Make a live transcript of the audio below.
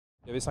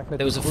There was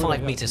a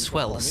 5-metre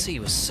swell, the sea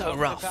was so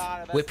rough.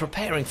 We're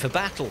preparing for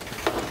battle.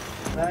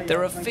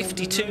 There are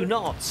 52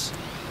 knots.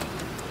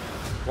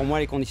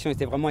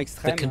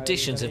 The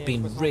conditions have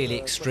been really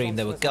extreme.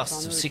 There were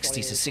gusts of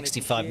 60 to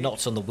 65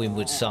 knots on the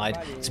windward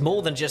side. It's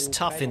more than just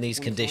tough in these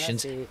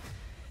conditions.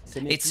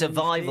 It's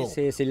survival.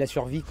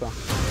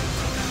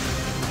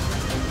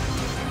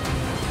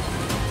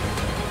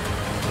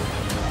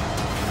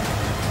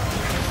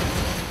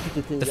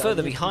 The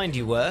further behind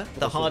you were,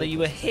 the harder you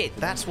were hit.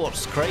 That's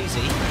what's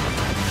crazy.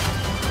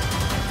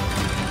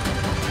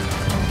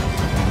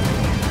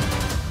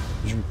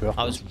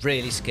 I was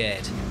really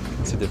scared.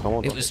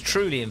 It was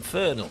truly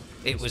infernal.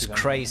 It was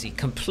crazy,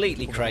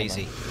 completely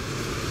crazy.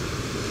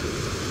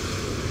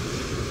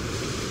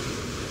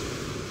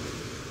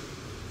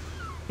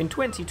 In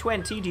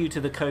 2020, due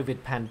to the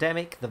COVID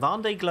pandemic, the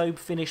Vendee Globe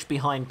finished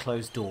behind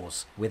closed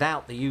doors,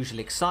 without the usual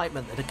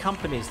excitement that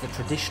accompanies the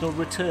traditional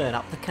return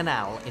up the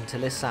canal into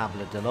Les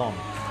Sables d'Olonne.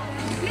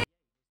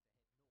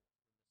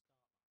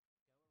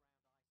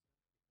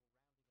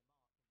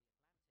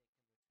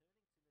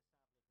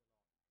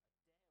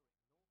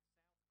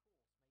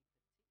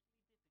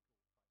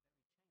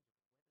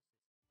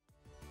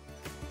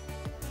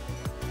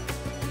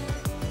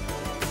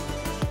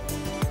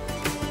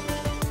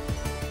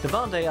 The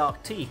Vendee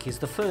Arctique is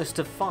the first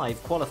of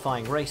 5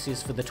 qualifying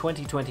races for the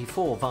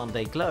 2024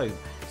 Vendee Globe,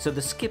 so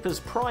the skipper's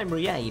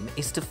primary aim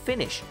is to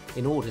finish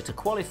in order to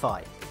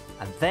qualify,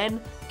 and then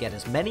get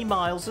as many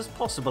miles as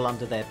possible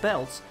under their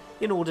belts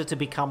in order to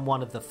become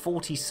one of the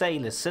 40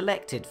 sailors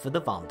selected for the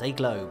Vendee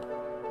Globe.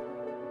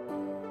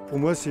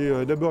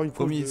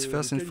 For me, it's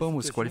first and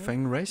foremost a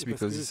qualifying race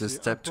because it's a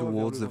step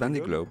towards the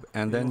Vendee Globe,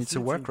 and then it's a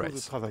work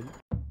race.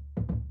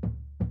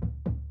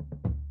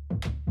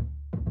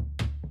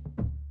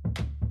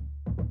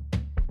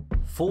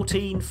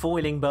 14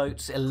 foiling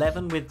boats,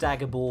 11 with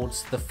dagger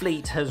boards, the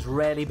fleet has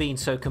rarely been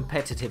so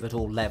competitive at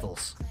all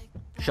levels.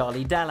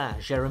 Charlie Dalin,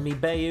 Jérémy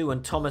Bayou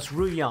and Thomas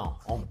Rouillant,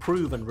 on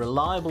proven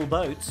reliable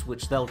boats,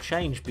 which they'll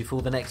change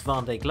before the next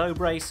Vendee Globe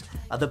race,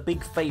 are the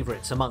big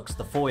favourites amongst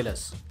the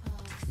foilers.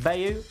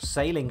 Bayou,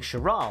 sailing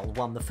Charal,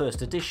 won the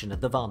first edition of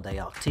the Vendee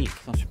Arctique.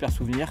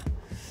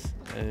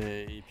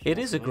 It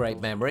is a great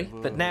memory,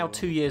 but now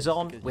 2 years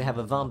on, we have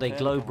a Vendee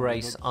Globe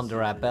race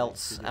under our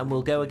belts and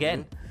we'll go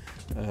again.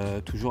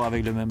 Toujours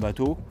avec le même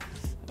bateau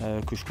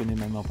que je connais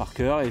maintenant par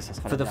cœur et ça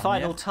sera la dernière. For the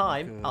final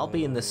time, I'll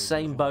be in the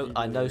same boat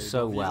I know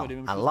so well,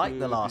 and like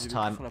the last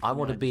time, I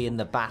want to be in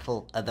the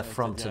battle at the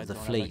front of the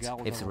fleet.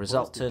 If the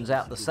result turns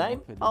out the same,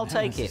 I'll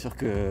take it. C'est sûr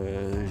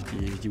que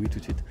je dis oui tout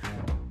de suite.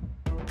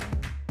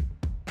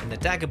 In the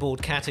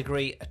daggerboard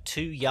category are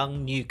 2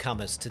 young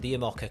newcomers to the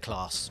IMOCA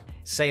class.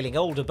 Sailing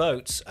older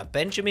boats are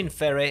Benjamin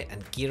Ferret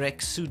and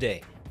Guirec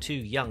Soudet, 2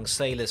 young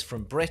sailors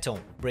from Breton,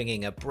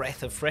 bringing a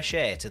breath of fresh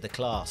air to the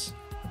class.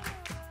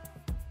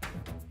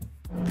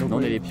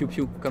 On est les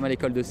piou-piou, comme à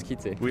l'école de ski,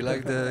 tu sais. We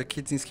like the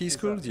kids in ski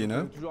school, you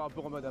know?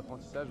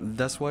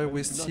 That's why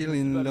we're still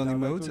in learning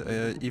mode,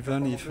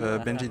 even if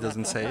Benji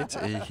doesn't say it.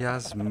 He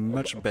has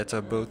much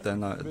better boat than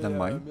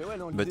mine.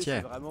 But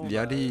yeah, the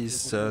idea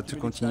is to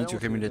continue to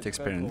accumulate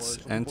experience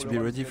and to be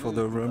ready for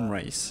the Rome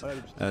race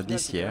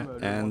this year.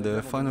 And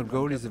the final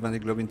goal is the Vendee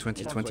Globe in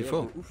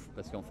 2024.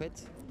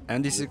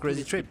 And this is a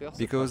crazy trip,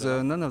 because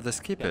none of the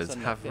skippers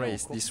have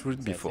raced this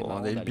route before,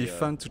 and it'll be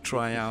fun to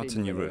try out a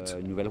new route.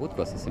 Nouvelle route,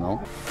 quoi, c'est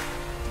marrant.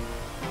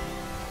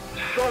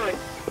 5,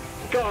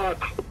 4,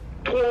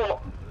 3,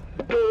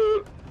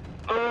 2,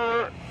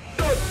 1,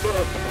 top!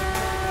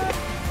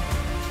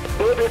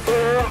 Au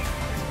départ,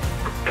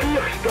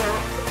 clear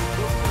start.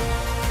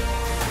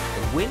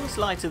 The winds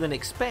lighter than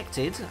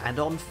expected, and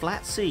on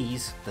flat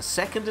seas, the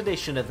second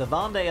edition of the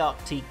Vendee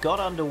Arctique got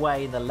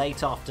underway in the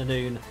late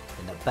afternoon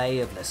in the Bay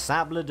of Les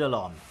Sables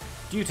d'Olonne.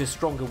 Due to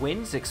stronger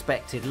winds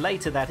expected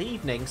later that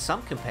evening,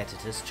 some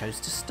competitors chose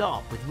to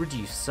start with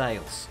reduced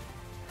sails.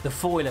 The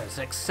foilers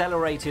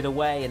accelerated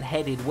away and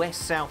headed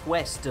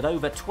west-southwest at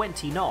over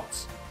 20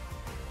 knots.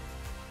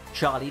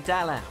 Charlie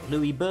Dalin,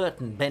 Louis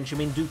Burton,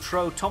 Benjamin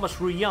Dutroux, Thomas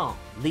Rouillant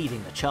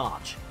leading the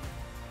charge.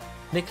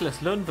 Nicholas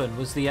Lundben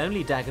was the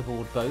only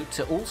daggerboard boat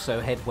to also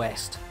head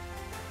west.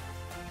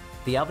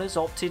 The others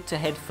opted to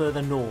head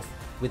further north,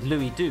 with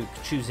Louis Duc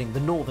choosing the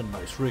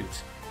northernmost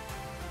route.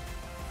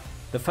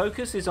 The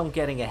focus is on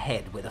getting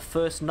ahead with a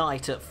first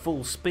night at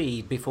full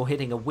speed before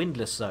hitting a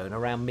windless zone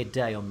around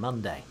midday on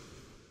Monday.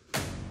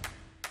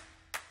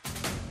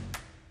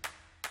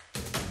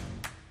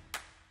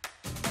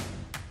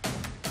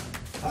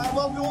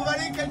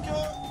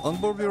 On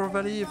board Bureau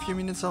Valley, a few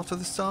minutes after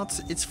the start,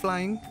 it's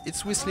flying,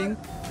 it's whistling,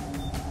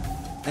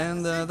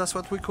 and that's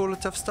what we call a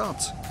tough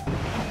start.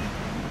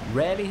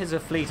 Rarely has a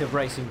fleet of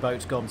racing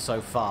boats gone so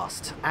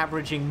fast,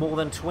 averaging more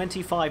than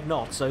 25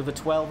 knots over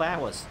 12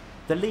 hours.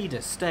 The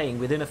leaders staying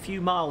within a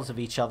few miles of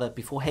each other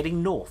before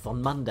heading north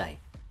on Monday.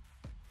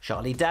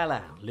 Charlie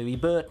Dalin, Louis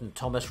Burton,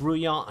 Thomas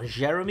Rouillant and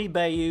Jérémy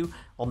Bayou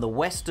on the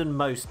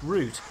westernmost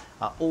route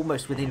are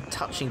almost within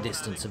touching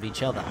distance of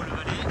each other.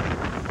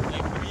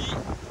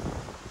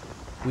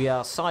 We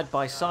are side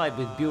by side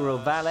with Bureau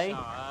Valley,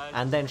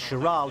 and then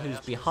Chiral, who's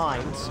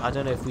behind. I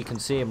don't know if we can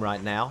see him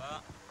right now.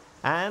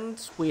 And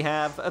we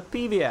have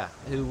Apivia,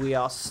 who we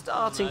are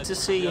starting to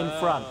see in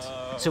front.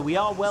 So we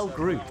are well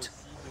grouped.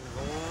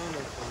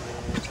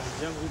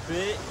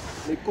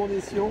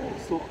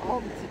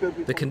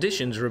 The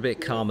conditions are a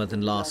bit calmer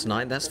than last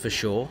night, that's for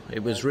sure.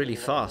 It was really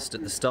fast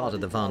at the start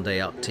of the Vendee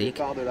Arctique.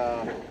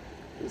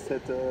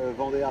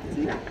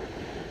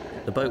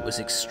 The boat was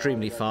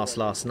extremely fast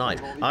last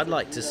night. I'd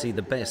like to see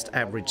the best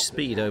average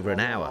speed over an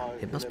hour.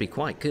 It must be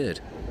quite good.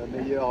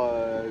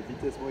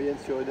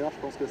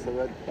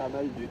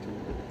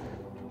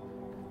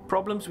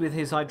 Problems with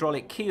his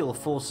hydraulic keel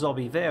forced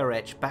Zsobi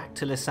Verec back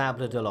to Les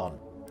Sables d'Olonne.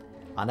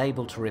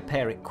 Unable to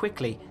repair it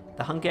quickly,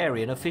 the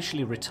Hungarian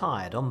officially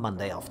retired on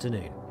Monday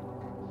afternoon.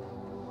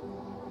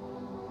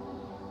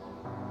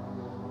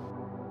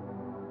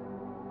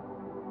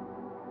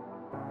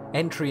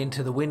 Entry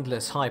into the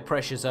windless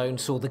high-pressure zone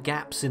saw the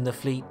gaps in the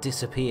fleet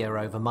disappear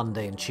over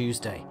Monday and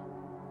Tuesday.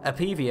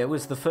 Apivia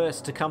was the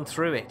first to come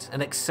through it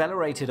and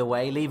accelerated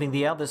away, leaving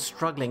the others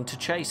struggling to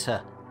chase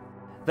her.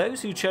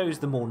 Those who chose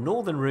the more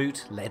northern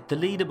route led the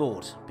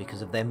leaderboard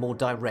because of their more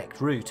direct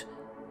route.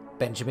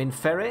 Benjamin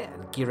Ferret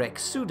and Girek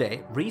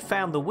Sude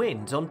refound the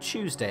wind on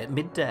Tuesday at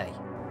midday.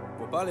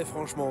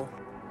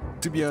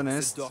 To be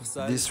honest,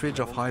 this ridge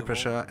of high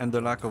pressure and the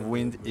lack of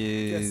wind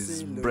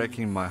is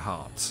breaking my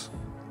heart.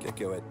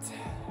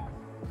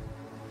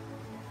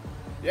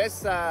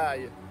 Yes,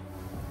 I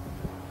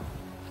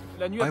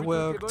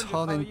worked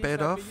hard and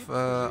paid off.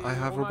 I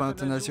have Robin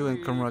Atanasio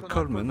and Conrad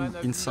Coleman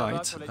in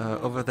sight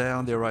over there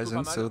on the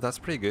horizon, so that's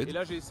pretty good.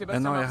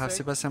 And now I have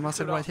Sébastien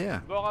Marcel right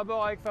here.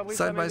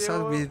 Side by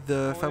side with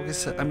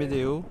Fabrice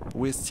Amedeo,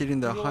 we're still in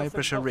the high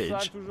pressure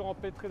ridge,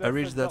 a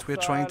ridge that we're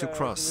trying to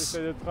cross.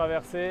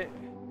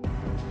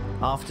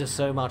 After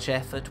so much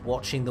effort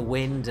watching the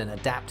wind and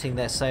adapting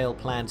their sail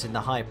plans in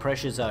the high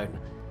pressure zone,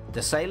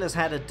 the sailors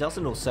had a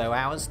dozen or so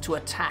hours to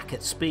attack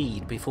at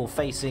speed before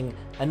facing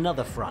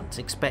another front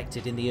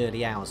expected in the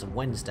early hours of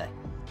Wednesday.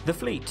 The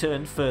fleet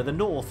turned further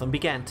north and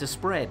began to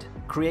spread,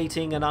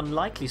 creating an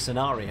unlikely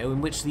scenario in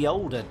which the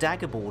older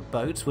daggerboard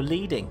boats were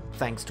leading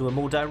thanks to a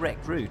more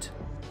direct route.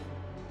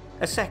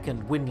 A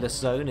second windless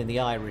zone in the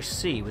Irish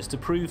Sea was to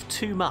prove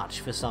too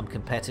much for some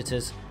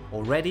competitors.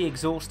 Already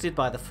exhausted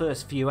by the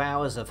first few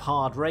hours of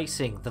hard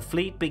racing, the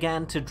fleet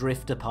began to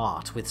drift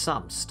apart, with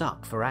some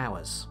stuck for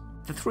hours.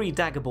 The three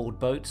daggerboard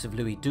boats of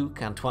Louis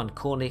Duc, Antoine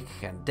Cornic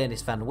and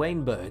Dennis van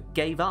Weenberg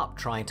gave up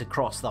trying to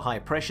cross the high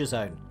pressure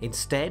zone,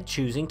 instead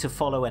choosing to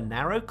follow a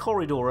narrow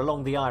corridor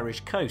along the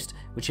Irish coast,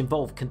 which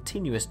involved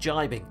continuous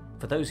jibing.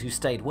 For those who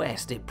stayed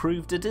west, it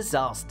proved a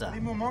disaster.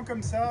 At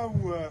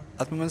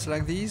moments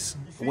like these,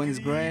 when it's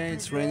grey,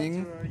 it's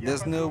raining,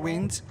 there's no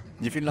wind,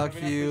 you feel like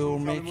you're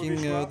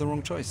making the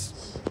wrong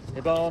choice.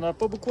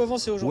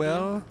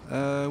 Well,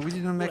 we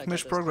didn't make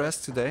much progress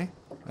today.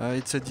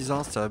 It's a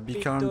disaster,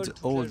 becalmed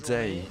all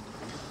day.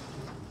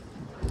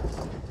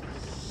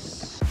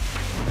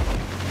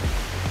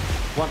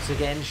 Once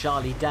again,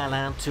 Charlie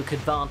Dalin took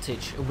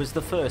advantage and was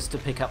the first to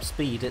pick up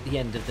speed at the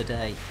end of the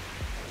day.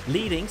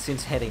 Leading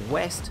since heading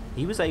west,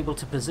 he was able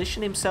to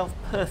position himself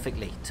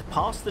perfectly to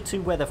pass the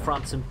two weather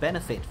fronts and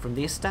benefit from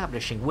the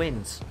establishing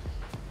winds.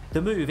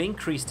 The move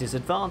increased his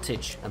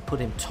advantage and put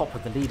him top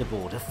of the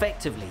leaderboard,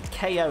 effectively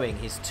KOing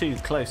his two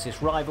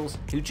closest rivals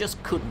who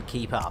just couldn't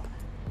keep up.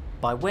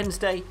 By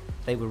Wednesday,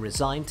 they were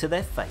resigned to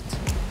their fate.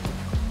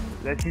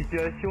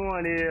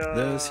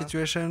 The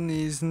situation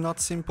is not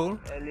simple.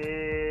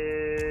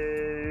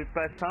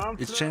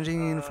 It's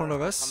changing in front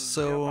of us,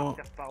 so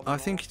I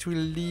think it will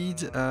lead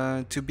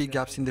to big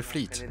gaps in the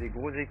fleet.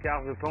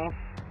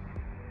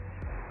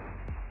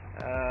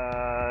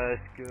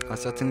 I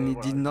certainly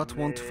did not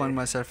want to find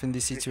myself in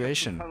this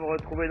situation.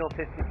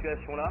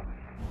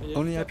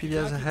 Only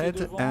Apivia's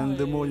ahead, and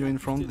the more you're in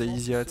front, the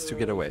easier it's to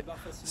get away.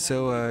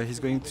 So he's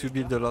going to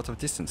build a lot of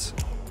distance.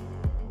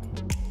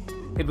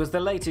 It was the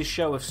latest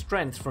show of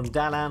strength from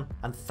Dalin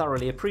and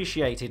thoroughly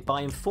appreciated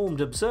by informed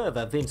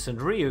observer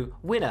Vincent Riou,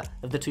 winner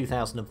of the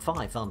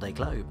 2005 Vendée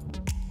Globe.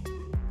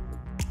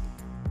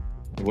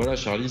 Voilà,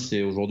 Charlie,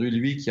 c'est aujourd'hui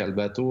lui qui a le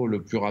bateau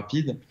le plus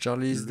rapide.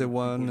 Charlie is the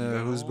one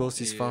whose boat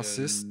is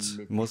fastest,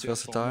 most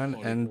versatile,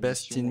 and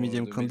best in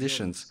medium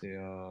conditions.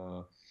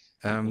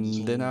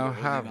 They now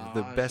have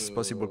the best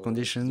possible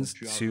conditions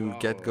to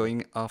get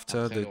going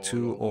after the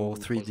 2 or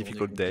 3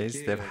 difficult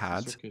days they've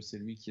had.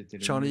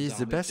 Charlie is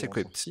the best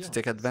equipped to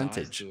take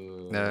advantage.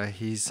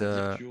 He's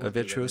a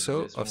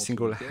virtuoso of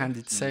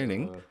single-handed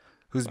sailing,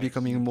 who's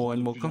becoming more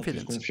and more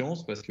confident.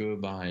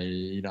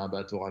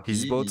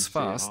 His boat's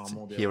fast,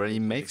 he rarely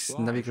makes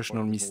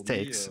navigational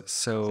mistakes,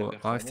 so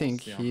I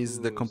think he's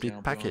the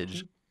complete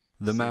package,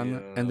 the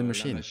man and the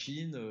machine.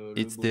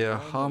 It's the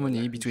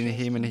harmony between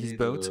him and his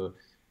boat,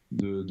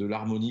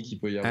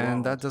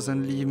 and that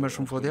doesn't leave much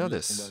room for the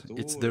others.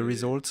 It's the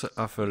result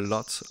of a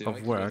lot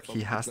of work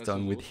he has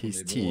done with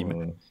his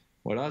team.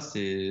 Voilà,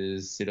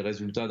 c'est le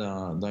résultat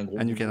d'un groupe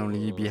and you can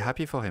only be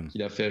happy for him.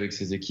 Qu'il a fait avec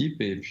ses équipes,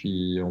 et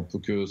puis on peut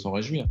que s'en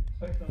réjouir.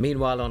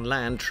 Meanwhile, on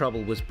land,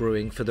 trouble was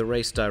brewing for the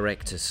race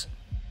directors.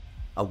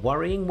 a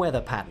worrying weather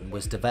pattern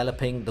was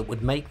developing that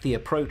would make the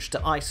approach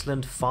to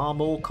Iceland far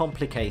more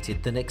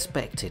complicated than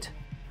expected.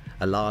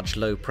 A large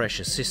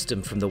low-pressure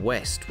system from the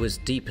west was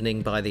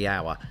deepening by the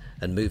hour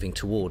and moving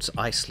towards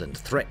Iceland,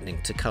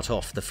 threatening to cut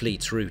off the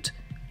fleet's route.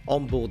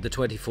 On board the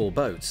 24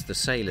 boats, the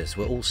sailors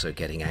were also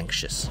getting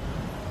anxious.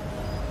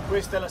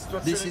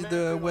 This is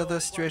the weather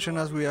situation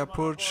as we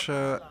approach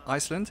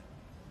Iceland.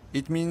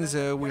 It means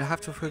we'll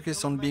have to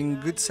focus on being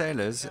good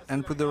sailors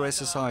and put the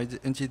race aside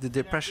until the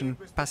depression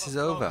passes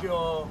over.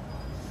 So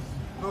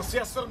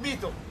it'll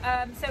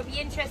be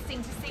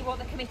interesting to see what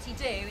the committee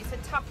do. It's a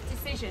tough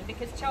decision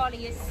because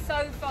Charlie is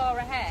so far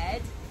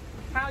ahead.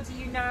 How do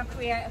you now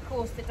create a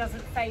course that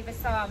doesn't favour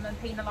some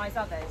and penalise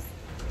others?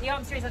 The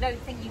answer is I don't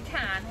think you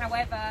can.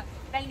 However,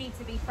 they need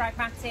to be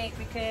pragmatic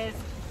because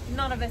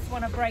none of us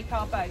want to break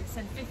our boats,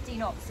 and 50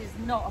 knots is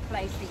not a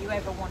place that you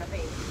ever want to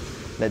be.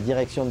 La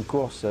direction de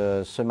course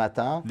ce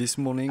matin. This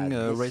morning,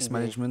 race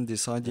management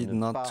decided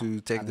not to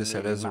take the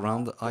sailors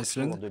around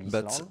Iceland,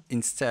 but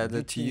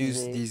instead to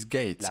use this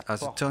gate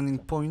as a turning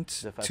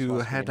point to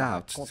head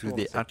out to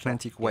the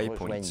Atlantic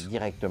waypoint.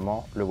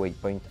 Directement le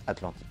waypoint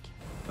Atlantique.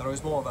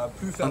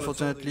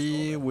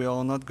 Unfortunately, we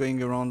are not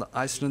going around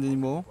Iceland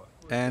anymore,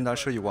 and I'll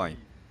show you why.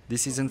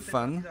 This isn't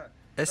fun,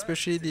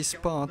 especially this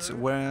part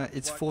where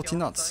it's 40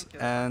 knots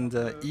and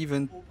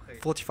even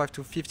 45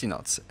 to 50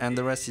 knots, and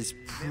the rest is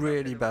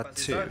pretty bad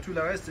too.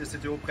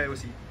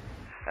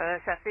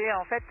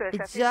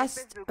 It's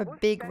just a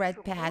big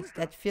red patch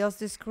that fills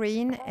the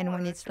screen, and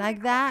when it's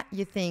like that,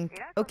 you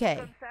think,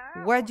 okay,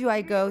 where do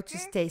I go to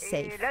stay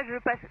safe?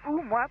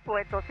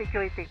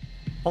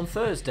 On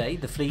Thursday,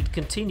 the fleet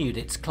continued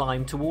its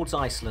climb towards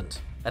Iceland.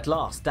 At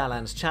last,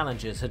 Dalland's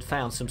challengers had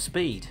found some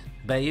speed.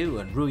 Bayou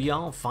and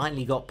Rouillan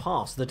finally got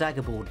past the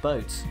daggerboard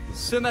boats.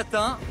 Ce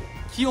matin,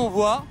 qui on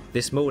voit?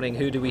 This morning,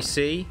 who do we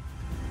see?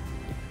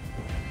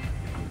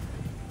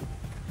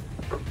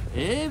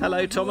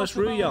 Hello, Thomas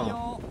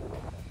Rouillan.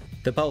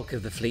 The bulk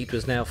of the fleet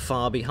was now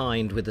far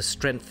behind, with a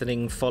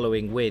strengthening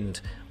following wind.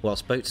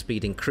 Whilst boat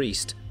speed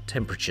increased,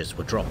 temperatures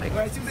were dropping.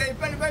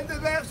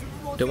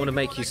 Don't want to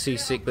make you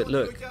seasick, but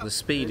look, the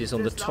speed is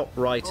on the top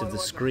right of the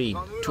screen.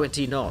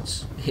 20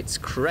 knots. It's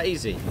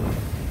crazy.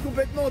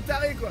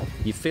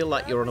 You feel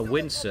like you're on a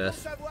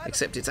windsurf,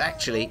 except it's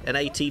actually an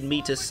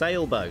 18-metre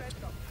sailboat.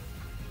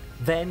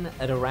 Then,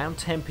 at around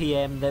 10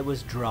 p.m, there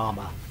was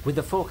drama. With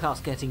the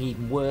forecast getting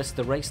even worse,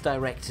 the race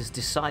directors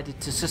decided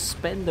to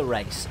suspend the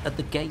race at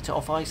the gate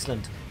off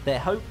Iceland. Their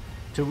hope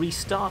to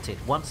restart it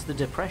once the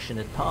depression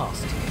had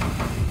passed.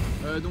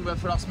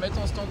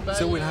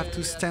 So we'll have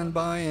to stand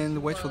by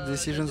and wait for the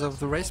decisions of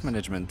the race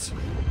management.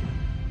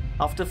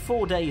 After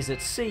 4 days at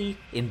sea,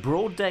 in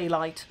broad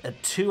daylight,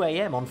 at 2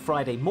 a.m. on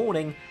Friday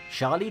morning,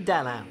 Charlie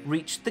Dalland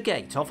reached the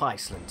gate off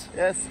Iceland.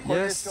 Yes,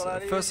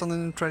 first on the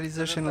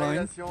neutralization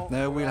line.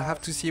 We'll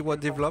have to see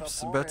what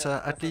develops, but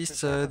at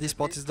least this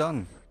part is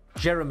done.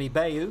 Jeremy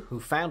Bayou,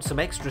 who found some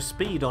extra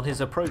speed on his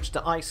approach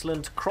to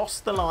Iceland,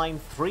 crossed the line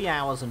 3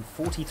 hours and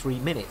 43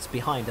 minutes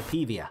behind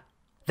Apivia.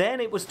 Then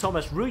it was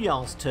Thomas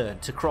Rouillan's turn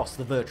to cross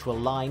the virtual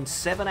line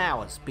 7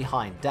 hours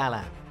behind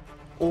Dalland.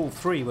 All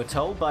three were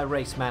told by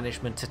race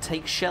management to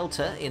take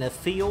shelter in a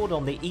fjord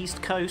on the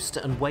east coast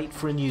and wait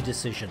for a new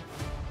decision.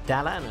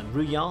 Dalland and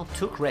Rouillan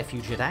took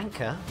refuge at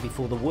anchor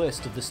before the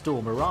worst of the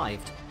storm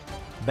arrived.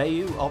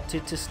 Bayou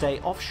opted to stay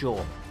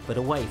offshore, but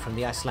away from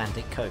the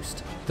Icelandic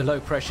coast. The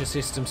low-pressure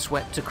system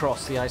swept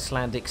across the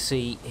Icelandic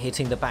Sea,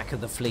 hitting the back of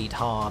the fleet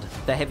hard.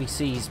 The heavy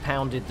seas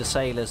pounded the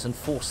sailors and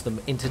forced them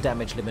into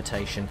damage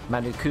limitation.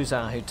 Manu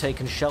Cousin, who'd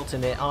taken shelter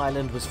near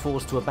Ireland, was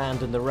forced to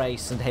abandon the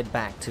race and head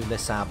back to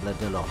Les Sables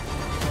d'Olonne.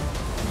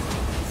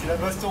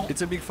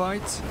 It's a big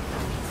fight.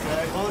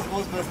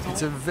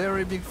 It's a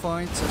very big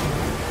fight.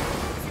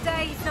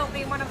 Today's not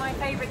been one of my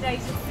favourite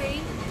days at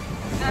sea.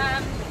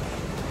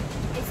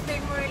 It's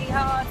been really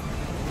hard.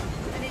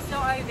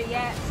 Not over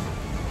yet.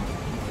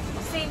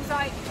 It seems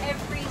like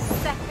every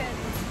second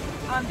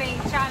I'm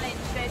being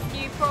challenged, there's a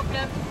new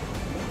problem,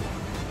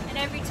 and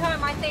every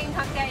time I think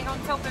I'm getting on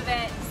top of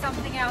it,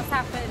 something else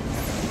happens.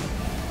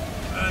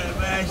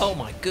 Oh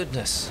my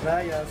goodness.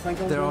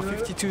 There are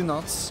 52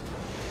 knots.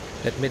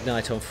 At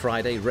midnight on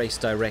Friday, race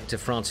director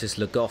Francis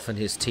Le Goff and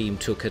his team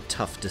took a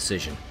tough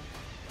decision.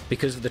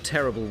 Because of the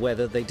terrible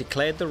weather, they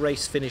declared the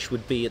race finish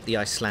would be at the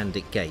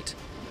Icelandic gate.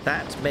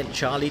 That meant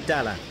Charlie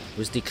Dalland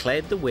was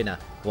declared the winner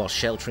while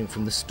sheltering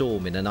from the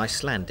storm in an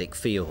Icelandic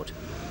fjord.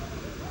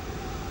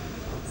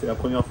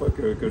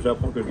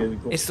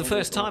 It's the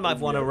first time I've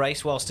won a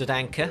race whilst at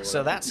anchor,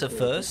 so that's a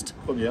first.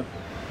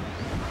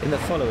 In the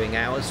following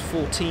hours,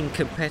 14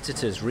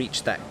 competitors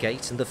reached that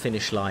gate and the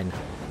finish line.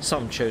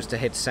 Some chose to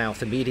head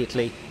south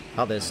immediately,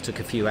 others took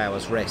a few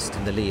hours' rest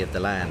in the lee of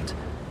the land.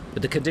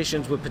 But the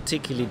conditions were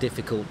particularly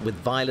difficult, with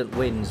violent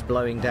winds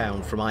blowing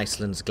down from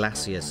Iceland's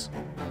glaciers.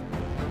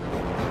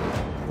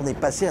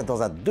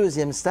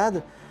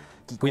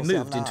 We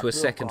moved into a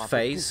second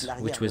phase,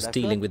 which was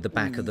dealing with the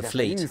back of the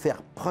fleet.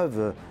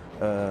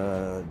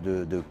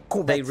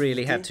 They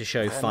really had to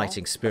show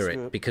fighting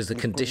spirit because the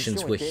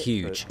conditions were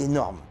huge.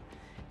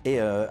 et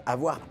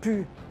avoir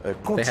pu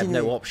They had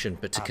no option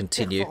but to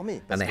continue,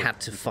 and they had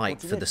to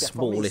fight for the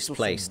smallest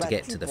place to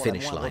get to the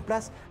finish line.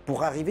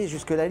 Pour arriver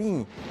jusque la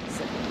ligne.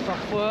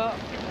 Parfois,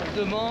 on se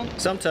demande.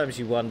 Sometimes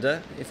you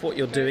wonder if what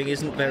you're doing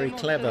isn't very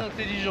clever.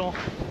 Intelligent.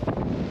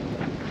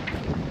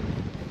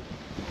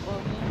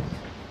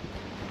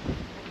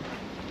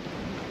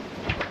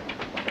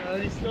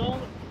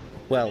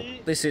 Well,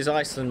 this is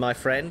Iceland, my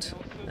friend,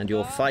 and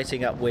you're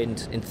fighting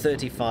upwind in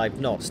 35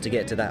 knots to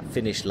get to that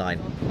finish line.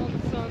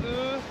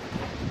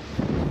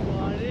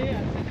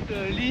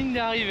 Ligne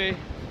d'arrivée.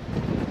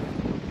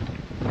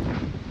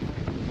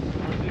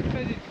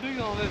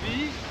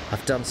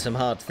 I've done some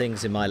hard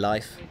things in my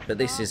life, but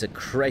this is a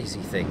crazy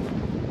thing.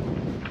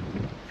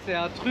 C'est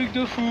un truc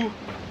de fou.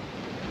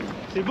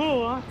 C'est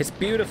beau, hein? It's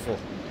beautiful.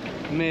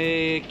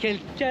 Mais quel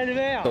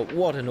calvaire! But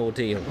what an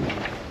ordeal.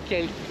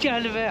 Quel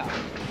calvaire!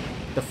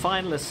 The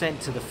final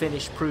ascent to the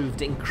finish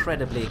proved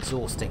incredibly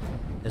exhausting,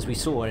 as we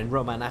saw in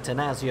Roman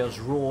Athanasio's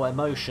raw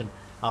emotion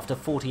after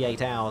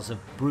 48 hours of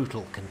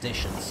brutal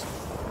conditions.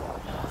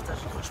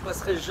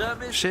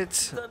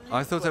 Shit,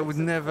 I thought I would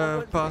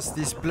never pass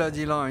this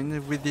bloody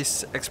line with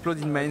this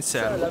exploding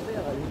mainsail.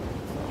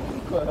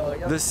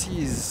 The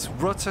sea is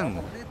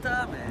rotten.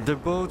 The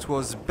boat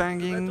was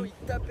banging,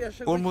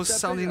 almost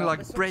sounding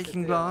like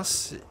breaking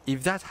glass.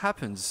 If that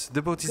happens,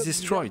 the boat is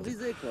destroyed.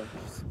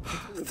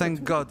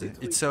 Thank God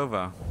it's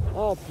over.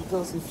 Ah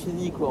putain, c'est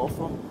fini quoi,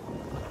 enfin.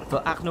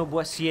 For Arnaud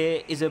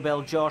Boissier,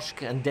 Isabelle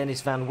Joschke and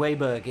Dennis van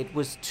Weeberg, it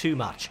was too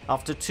much.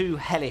 After 2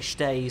 hellish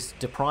days,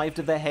 deprived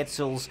of their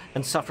headsails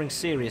and suffering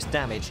serious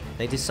damage,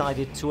 they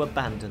decided to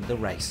abandon the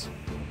race.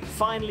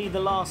 Finally, the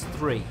last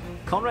 3,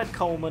 Conrad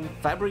Coleman,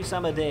 Fabrice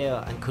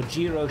Amadeo and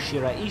Kojiro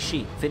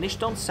Shiraishi,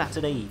 finished on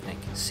Saturday evening,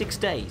 6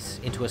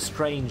 days into a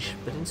strange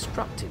but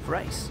instructive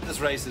race. This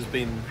race has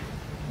been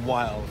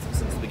wild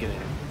since the beginning,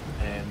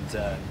 and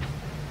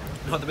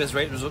not the best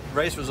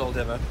race result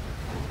ever,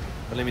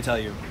 but let me tell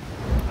you,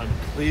 I'm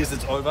pleased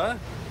it's over,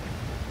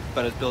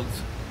 but it's built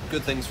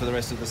good things for the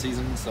rest of the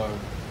season, so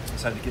I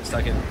decided to get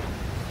stuck in.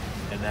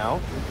 And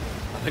now,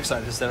 I'm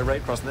excited to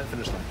celebrate crossing that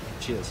finish line.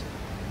 Cheers.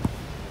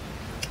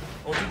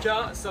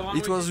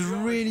 It was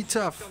really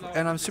tough,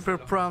 and I'm super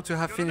proud to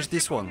have finished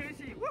this one.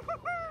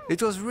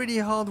 It was really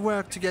hard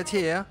work to get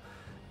here,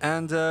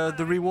 and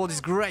the reward is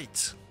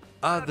great.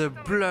 Ah, the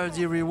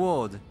bloody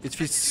reward. It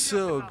feels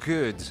so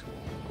good.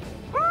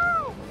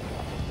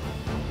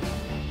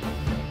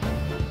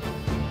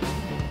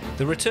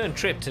 The return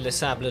trip to Les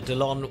Sables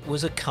d'Olonne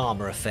was a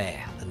calmer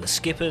affair, and the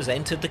skippers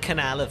entered the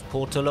canal of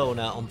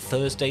Portolona on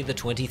Thursday the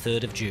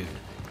 23rd of June.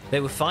 They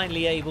were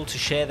finally able to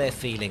share their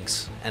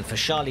feelings, and for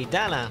Charlie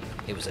Dallain,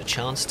 it was a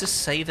chance to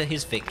savour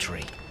his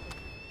victory.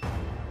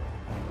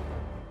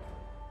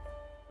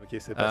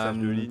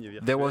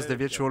 There was the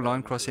virtual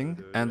line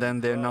crossing, and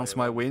then they announced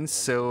my win,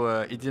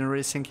 so it didn't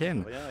really sink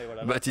in.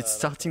 But it's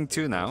starting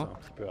to now.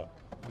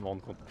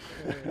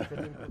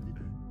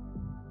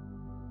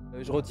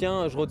 Je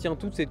retiens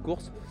toute cette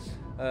course.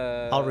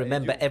 I'll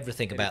remember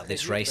everything about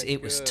this race. It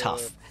was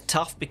tough.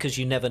 Tough because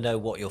you never know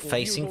what you're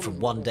facing from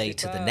one day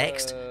to the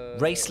next.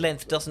 Race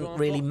length doesn't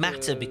really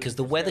matter because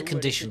the weather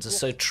conditions are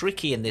so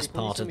tricky in this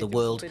part of the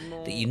world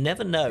that you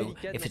never know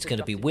if it's going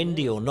to be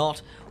windy or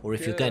not, or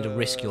if you're going to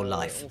risk your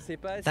life.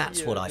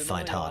 That's what I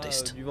find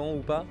hardest.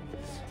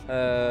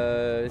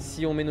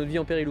 Si on met notre vie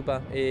en péril ou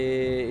pas.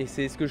 Et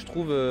c'est ce que je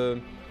trouve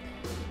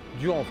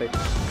dur en fait.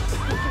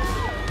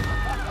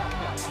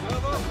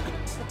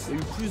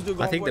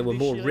 I think there were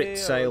more ripped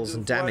sails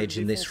and damage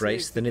in this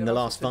race than in the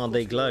last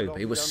Vendee Globe.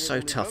 It was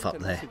so tough up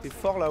there.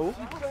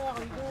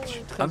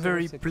 I'm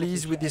very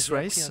pleased with this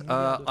race.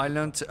 I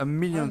learned a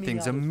million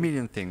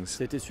things.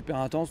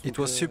 It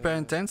was super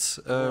intense,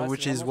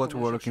 which is what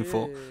we were looking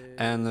for,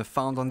 and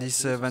found on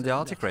this Vendee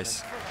Arctique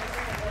race.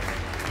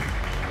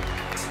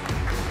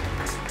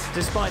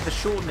 Despite the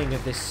shortening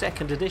of this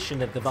second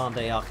edition of the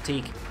Vendee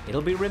Arctique,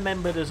 it'll be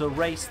remembered as a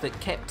race that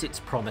kept its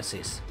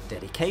promises,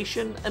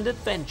 dedication and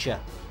adventure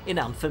in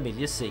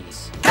unfamiliar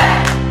seas.